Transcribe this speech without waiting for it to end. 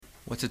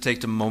What's it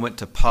take a moment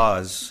to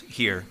pause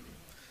here,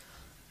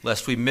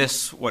 lest we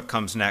miss what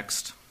comes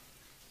next?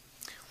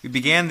 We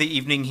began the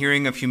evening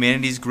hearing of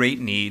humanity's great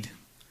need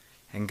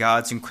and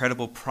God's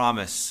incredible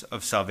promise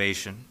of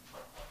salvation.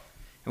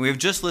 And we have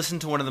just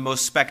listened to one of the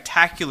most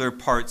spectacular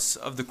parts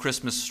of the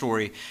Christmas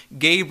story.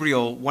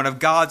 Gabriel, one of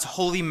God's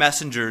holy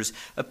messengers,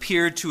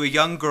 appeared to a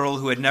young girl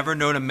who had never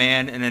known a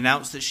man and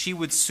announced that she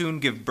would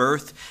soon give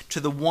birth to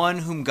the one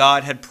whom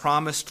God had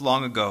promised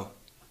long ago.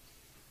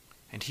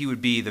 And he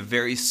would be the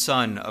very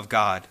Son of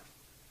God.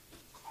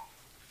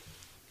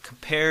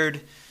 Compared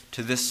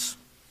to this,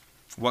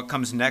 what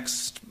comes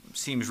next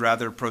seems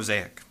rather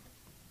prosaic.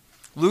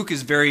 Luke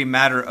is very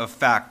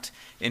matter-of-fact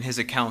in his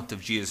account of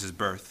Jesus'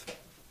 birth.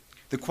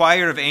 The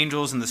choir of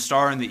angels and the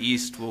star in the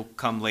east will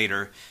come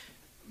later,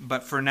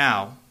 but for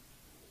now,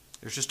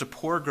 there's just a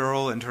poor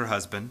girl and her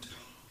husband,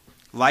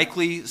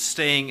 likely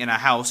staying in a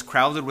house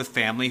crowded with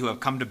family who have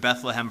come to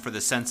Bethlehem for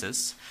the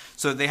census,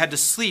 so they had to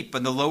sleep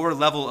on the lower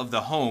level of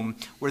the home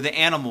where the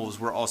animals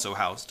were also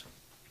housed.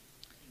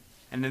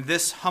 And in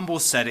this humble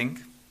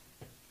setting,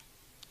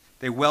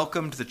 they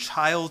welcomed the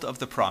child of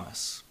the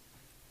promise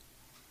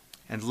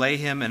and lay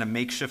him in a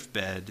makeshift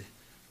bed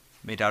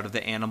made out of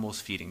the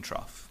animal's feeding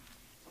trough.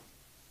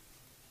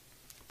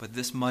 But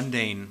this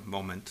mundane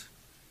moment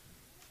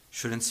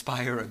should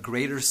inspire a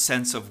greater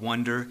sense of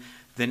wonder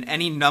than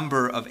any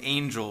number of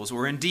angels,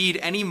 or indeed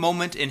any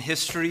moment in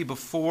history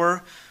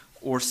before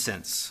or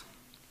since.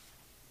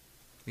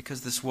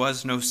 Because this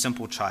was no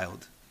simple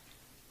child.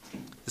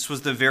 This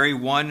was the very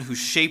one who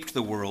shaped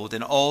the world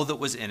and all that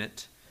was in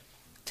it,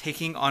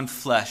 taking on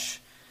flesh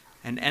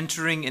and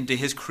entering into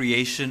his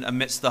creation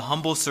amidst the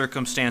humble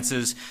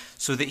circumstances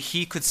so that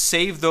he could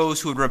save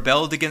those who had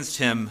rebelled against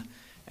him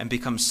and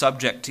become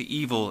subject to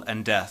evil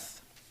and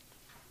death.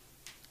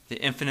 The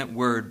infinite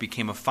Word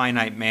became a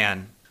finite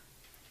man,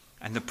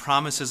 and the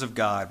promises of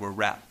God were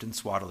wrapped in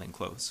swaddling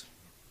clothes.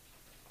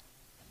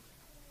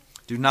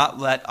 Do not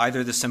let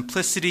either the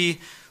simplicity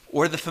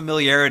or the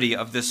familiarity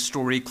of this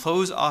story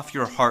close off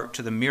your heart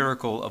to the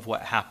miracle of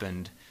what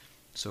happened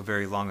so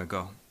very long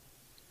ago.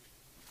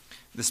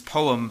 This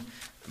poem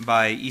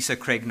by Asa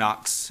Craig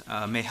Knox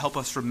may help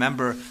us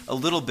remember a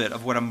little bit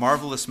of what a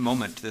marvelous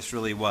moment this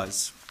really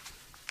was.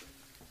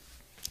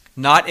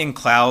 Not in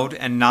cloud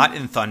and not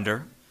in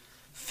thunder,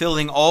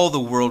 filling all the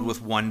world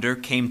with wonder,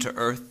 came to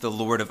earth the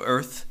Lord of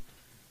earth,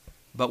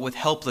 but with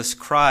helpless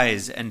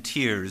cries and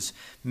tears,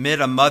 mid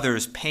a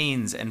mother's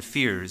pains and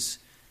fears,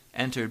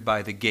 entered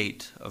by the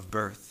gate of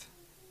birth.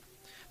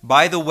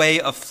 By the way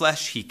of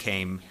flesh he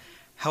came,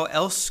 how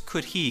else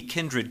could he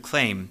kindred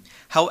claim?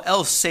 How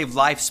else save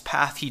life's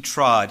path he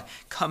trod,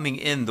 coming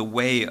in the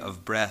way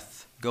of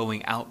breath,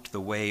 going out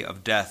the way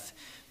of death,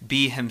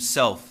 be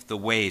himself the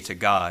way to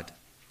God?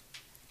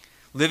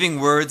 Living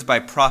words by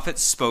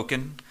prophets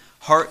spoken,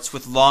 hearts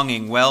with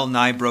longing well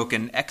nigh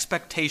broken,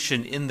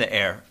 expectation in the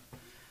air,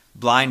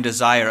 blind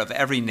desire of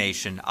every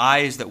nation,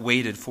 eyes that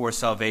waited for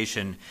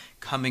salvation,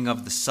 coming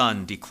of the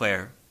Son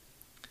declare.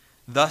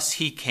 Thus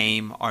he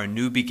came, our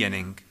new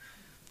beginning,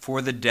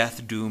 for the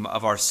death doom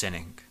of our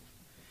sinning,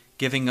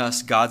 giving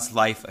us God's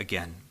life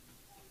again.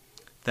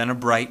 Then a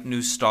bright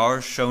new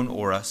star shone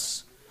o'er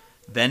us,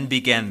 then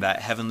began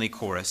that heavenly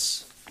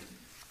chorus,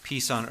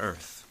 peace on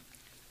earth,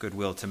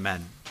 goodwill to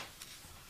men.